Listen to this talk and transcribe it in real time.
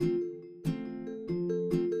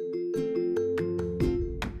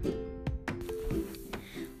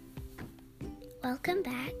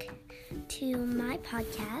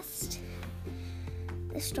podcast,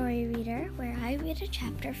 The Story Reader, where I read a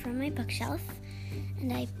chapter from my bookshelf,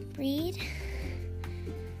 and I read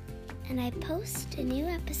and I post a new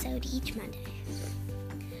episode each Monday.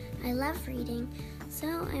 I love reading, so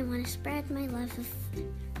I want to spread my love of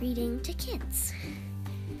reading to kids.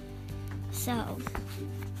 So,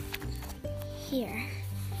 here,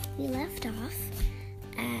 we left off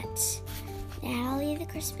at Natalie the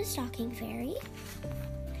Christmas Stocking Fairy,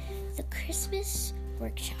 the Christmas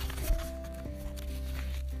Workshop.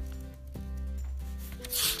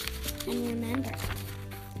 And remember,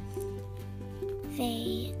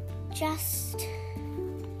 they just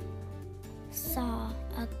saw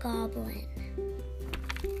a goblin.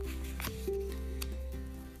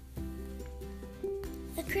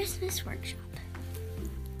 The Christmas Workshop.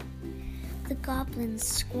 The goblin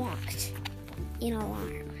squawked in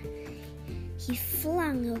alarm. He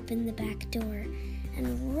flung open the back door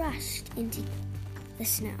and rushed into the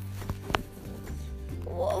snow.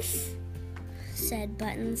 "Woof," said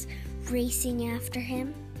Buttons, racing after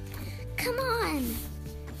him. "Come on,"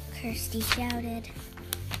 Kirsty shouted.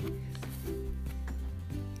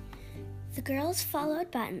 The girls followed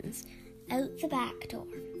Buttons out the back door,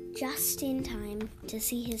 just in time to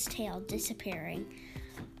see his tail disappearing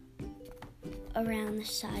around the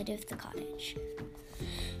side of the cottage.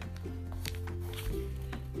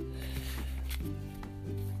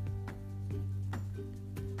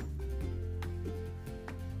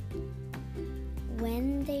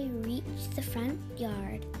 When they reached the front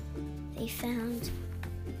yard, they found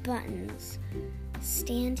Buttons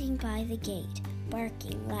standing by the gate,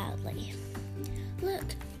 barking loudly.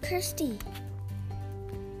 "Look, Kirsty,"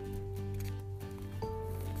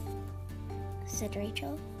 said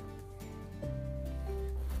Rachel.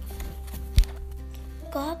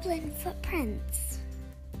 "Goblin footprints."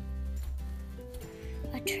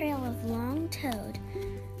 A trail of long-toed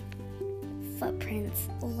footprints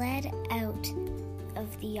led out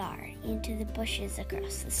of the yard into the bushes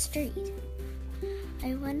across the street.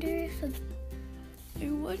 I wonder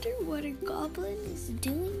what a goblin is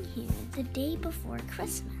doing here the day before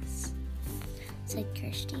Christmas," said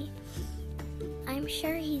Kirsty. "I'm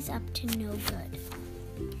sure he's up to no good,"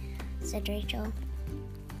 said Rachel.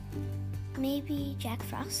 "Maybe Jack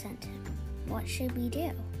Frost sent him. What should we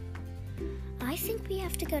do?" "I think we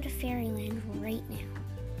have to go to Fairyland right now,"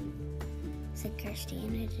 said Kirsty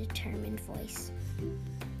in a determined voice.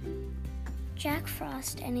 "Jack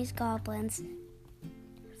Frost and his goblins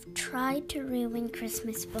have tried to ruin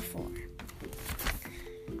Christmas before.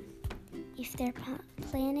 If they're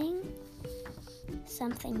planning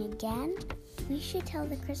something again, we should tell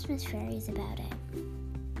the Christmas fairies about it."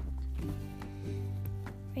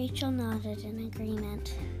 Rachel nodded in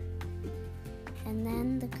agreement, and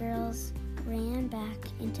then the girls ran back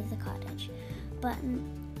into the cottage. Button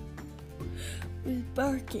was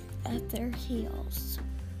barking at their heels.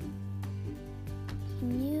 He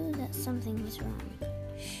knew that something was wrong.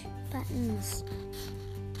 "Shh, Buttons.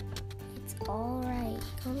 It's all right.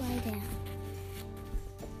 Go lie down."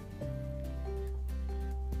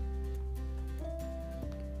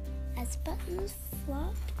 As Buttons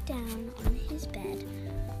flopped down on his bed,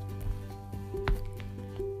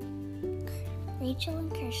 Rachel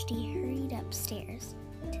and Kirsty hurried upstairs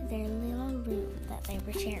to their little room that they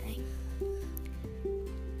were sharing.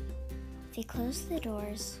 They closed the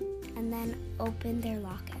doors and then opened their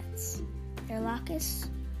lockets. Their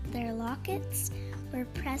lockets were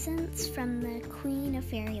presents from the Queen of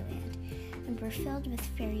Fairyland and were filled with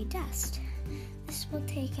fairy dust. "This will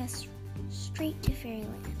take us straight to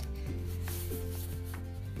Fairyland,"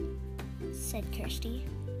 said Kirsty.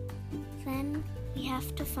 "Then we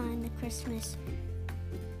have to find the Christmas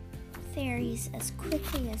fairies as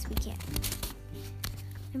quickly as we can.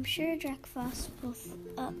 I'm sure Jack Frost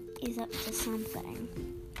is up to something."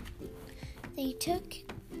 They took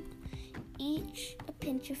each a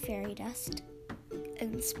pinch of fairy dust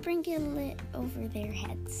and sprinkled it over their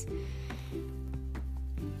heads.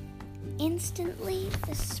 Instantly,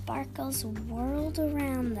 the sparkles whirled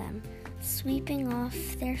around them, sweeping them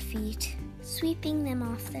off their feet.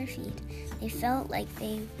 They felt like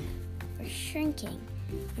they were shrinking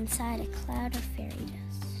inside a cloud of fairy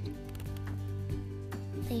dust.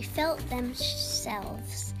 They felt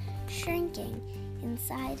themselves shrinking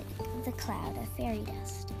inside the cloud of fairy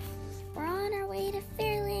dust. "We're on our way to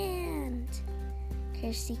Fairyland!"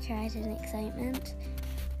 Kirsty cried in excitement.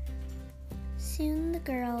 Soon the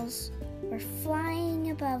girls were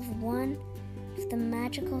flying above one of the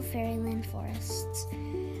magical Fairyland forests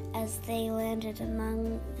as they landed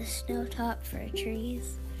among the snow-topped fir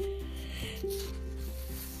trees.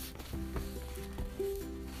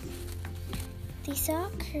 They saw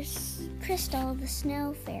Crystal, the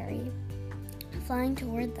snow fairy, flying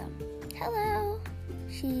toward them. "Hello,"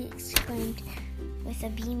 she exclaimed with a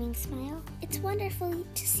beaming smile. "It's wonderful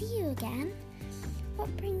to see you again.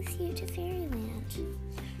 What brings you to Fairyland?"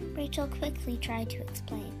 Rachel quickly tried to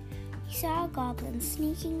explain. "We saw a goblin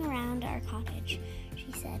sneaking around our cottage,"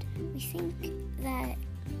 she said. "We think that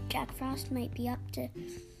Jack Frost might be up to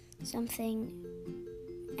something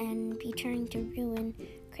and be trying to ruin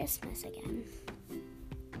Christmas again.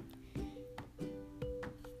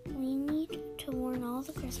 We need to warn all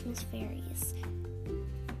the Christmas fairies,"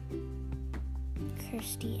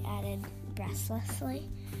 Kirsty added breathlessly.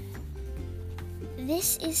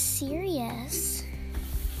 "This is serious,"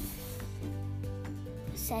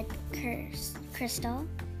 said Crystal,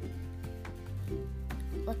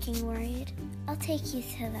 looking worried. "I'll take you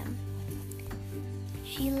to them."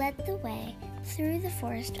 She led the way through the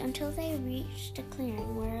forest until they reached a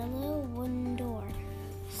clearing where a little wooden door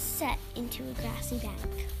set into a grassy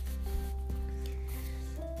bank.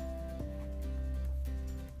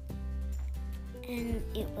 And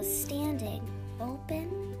it was standing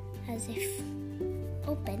open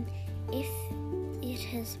if it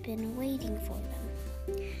has been waiting for them.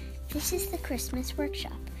 "This is the Christmas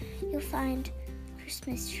workshop. You'll find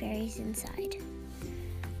Christmas fairies inside."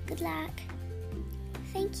 "Good luck."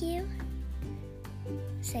 "Thank you,"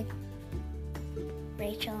 said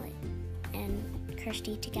Rachel and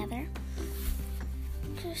Kirsty together.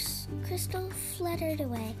 Crystal fluttered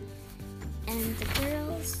away, and the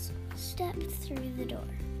girls stepped through the door.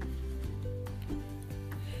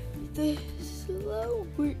 The slow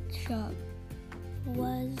workshop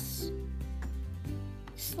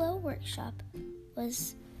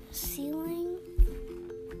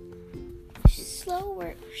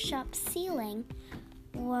ceiling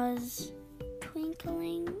was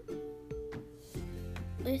twinkling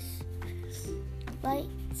with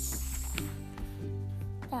lights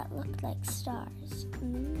that looked like stars,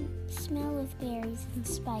 and the smell of berries and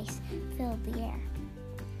spice filled the air.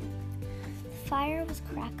 The fire was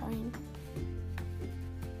crackling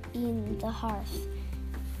in the hearth,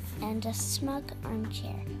 and a smug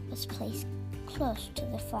armchair was placed close to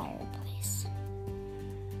the fireplace.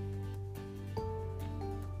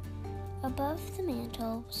 Above the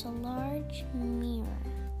mantel was a large mirror.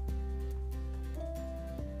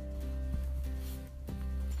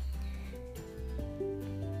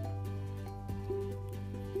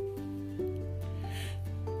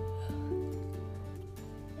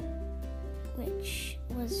 Which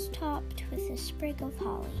was topped with a sprig of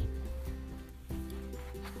holly.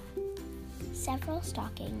 Several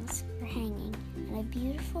stockings were hanging, and a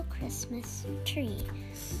beautiful Christmas tree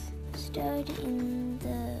stood in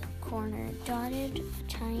the corner, dotted with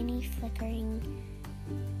tiny flickering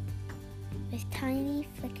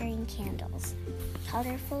candles.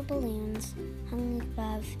 Colorful balloons hung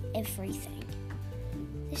above everything.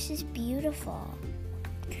 "This is beautiful,"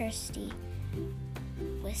 Kirsty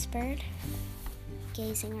whispered,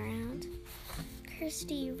 gazing around.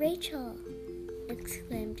 "Kirsty, Rachel!"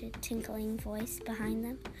 exclaimed a tinkling voice behind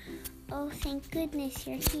them. "Oh, thank goodness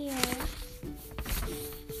you're here."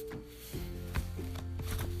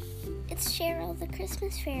 "It's Cheryl, the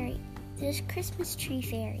Christmas fairy, the Christmas tree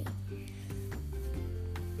fairy."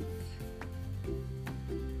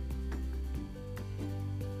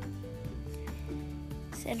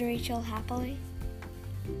 said Rachel happily.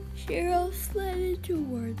 Cheryl slid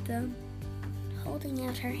toward them, holding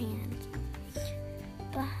out her hand.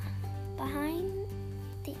 Behind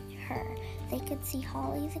her, they could see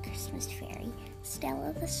Holly the Christmas fairy,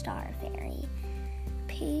 Stella the Star Fairy,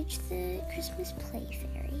 Paige the Christmas Play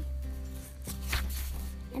Fairy,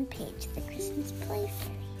 and Paige the Christmas Play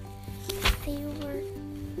Fairy. They were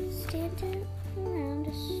standing around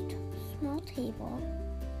a small table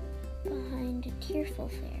behind a tearful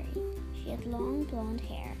fairy. She had long blonde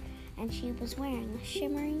hair, and she was wearing a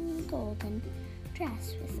shimmering golden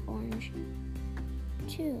dress with orange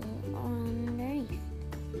tulle underneath.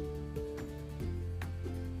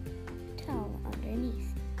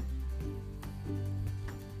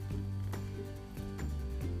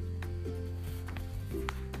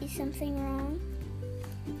 Is something wrong?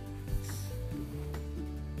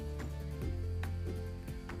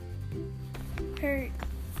 Her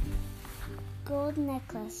gold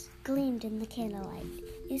necklace gleamed in the candlelight.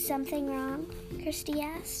 Is something wrong? Kirsty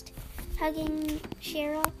asked, hugging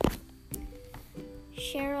Cheryl.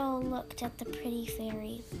 Cheryl looked at the pretty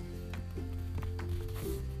fairy.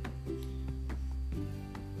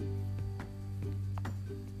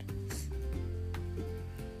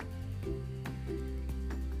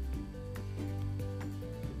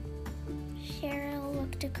 Cheryl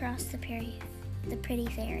looked across the the pretty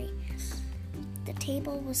fairy. The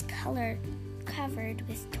table was covered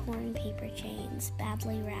with torn paper chains,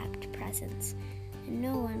 badly wrapped presents, and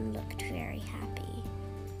no one looked very happy.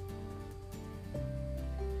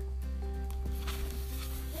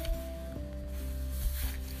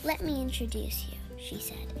 "Let me introduce you," she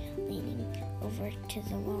said, leaning over to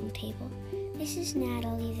the long table. "This is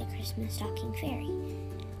Natalie, the Christmas stocking fairy."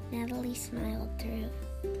 Natalie smiled through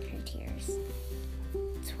her tears.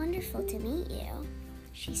 "It's wonderful to meet you,"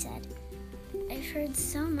 she said. "I've heard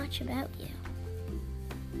so much about you."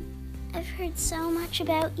 "I've heard so much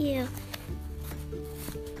about you,"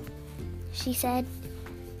 she said,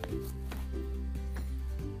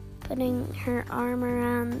 putting her arm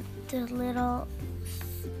around the little...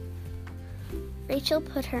 Rachel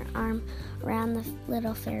put her arm around the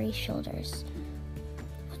little fairy's shoulders.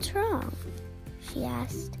 "What's wrong?" she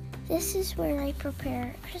asked. "This is where I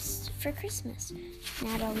prepare for Christmas,"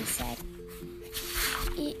 Natalie said.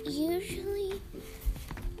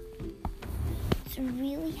 It's a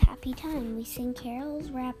really happy time. We sing carols,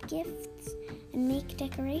 wrap gifts, and make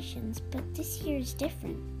decorations, but this year is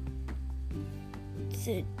different.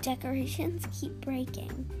 The decorations keep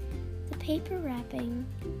breaking. The paper wrapping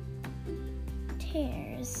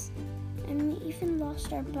tears, and we even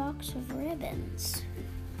lost our box of ribbons.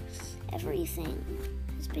 Everything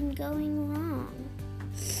has been going wrong.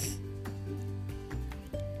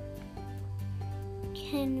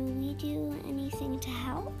 Can we do anything to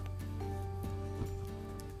help?"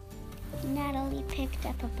 Natalie picked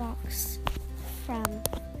up a box from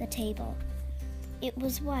the table. It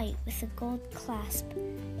was white with a gold clasp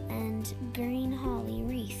and green holly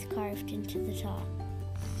wreath carved into the top.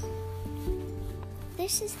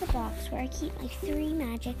 "This is the box where I keep my 3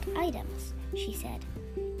 magic items," she said.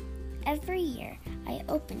 "Every year I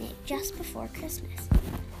open it just before Christmas.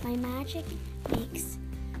 My magic makes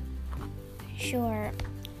sure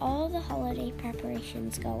all the holiday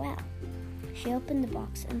preparations go well." She opened the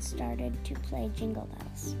box and started to play Jingle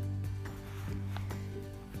Bells.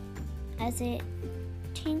 As it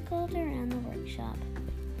tinkled around the workshop,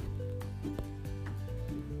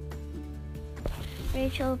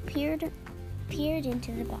 Rachel peered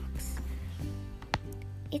into the box.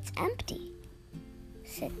 "It's empty,"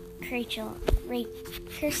 said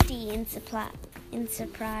Kirsty in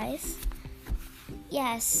surprise.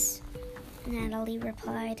 "Yes," Natalie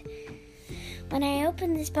replied. "When I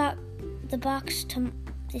opened the box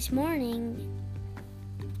this morning,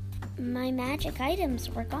 my magic items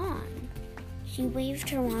were gone." She waved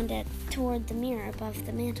her wand toward the mirror above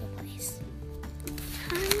the mantelpiece.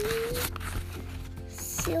 Tiny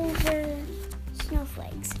silver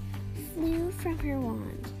snowflakes flew from her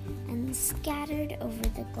wand and scattered over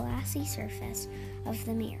the glassy surface of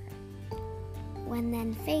the mirror. When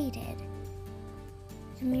then faded,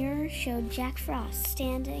 the mirror showed Jack Frost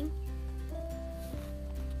standing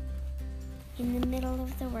in the middle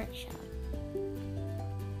of the workshop.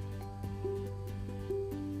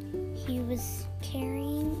 He was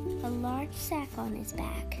carrying a large sack on his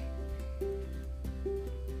back.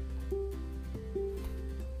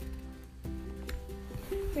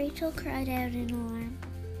 Rachel cried out in alarm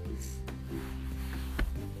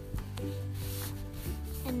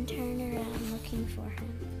and turned around looking for him.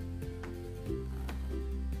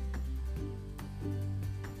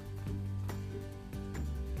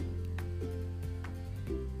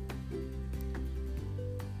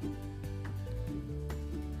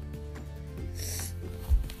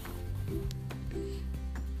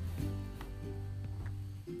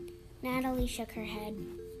 Natalie shook her head.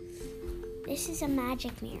 "This is a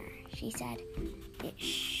magic mirror," she said.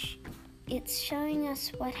 It's showing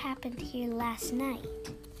us what happened here last night."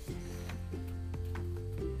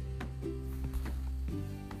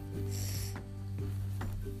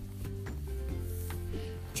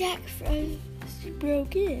 Jack Frost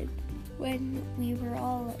broke in when we were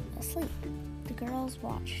all asleep. The girls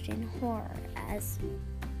watched in horror as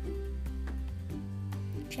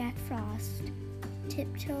Jack Frost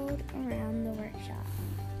tiptoed around the workshop.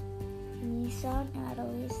 And he saw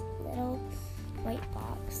Natalie's little white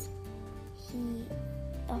box.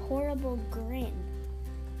 A horrible grin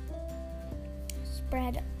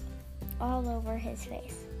spread all over his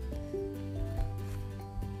face.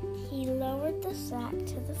 He lowered the sack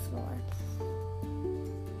to the floor,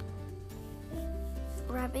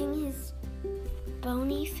 rubbing his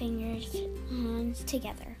bony hands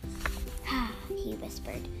together. "Ah," he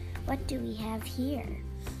whispered, "what do we have here?"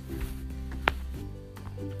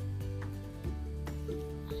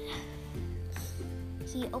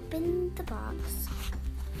 He opened the box,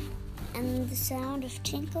 and the sound of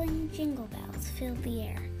tinkling jingle bells filled the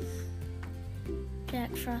air.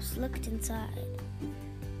 Jack Frost looked inside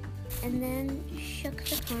and then shook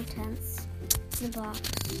the contents of the box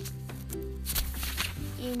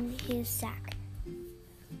in his sack.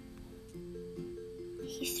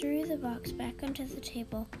 He threw the box back onto the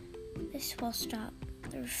table. This will stop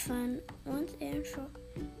the fun once and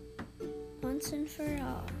for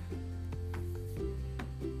all,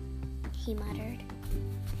 he muttered.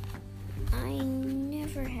 I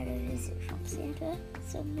never had a visit from Santa,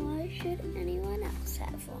 so why should anyone else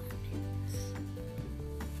have one?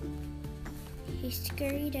 He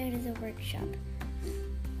scurried out of the workshop,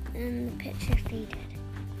 and the picture faded.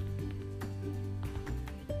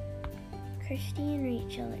 Christy and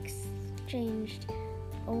Rachel exchanged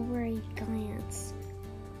over a glance.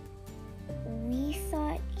 We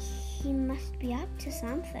thought he must be up to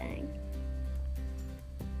something,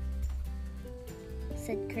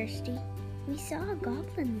 said Kirsty. We saw a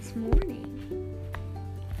goblin this morning.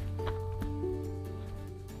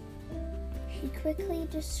 She quickly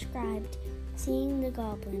described seeing the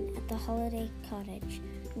goblin at the holiday cottage.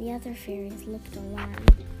 The other fairies looked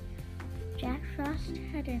alarmed. Jack Frost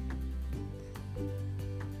could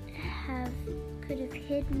have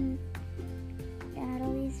hidden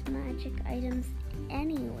Natalie's magic items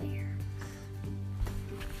anywhere,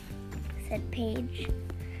 said Paige.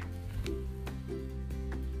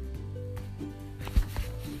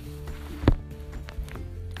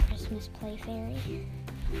 Christmas play fairy.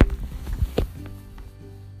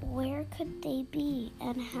 Where could they be,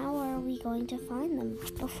 and how are we going to find them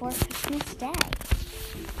before Christmas Day?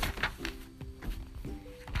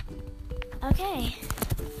 Okay,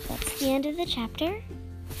 that's the end of the chapter.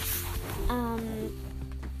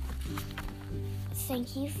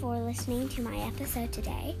 Thank you for listening to my episode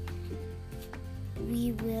today.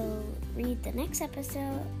 We will read the next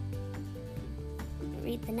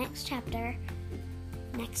chapter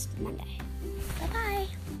next Monday. Bye-bye.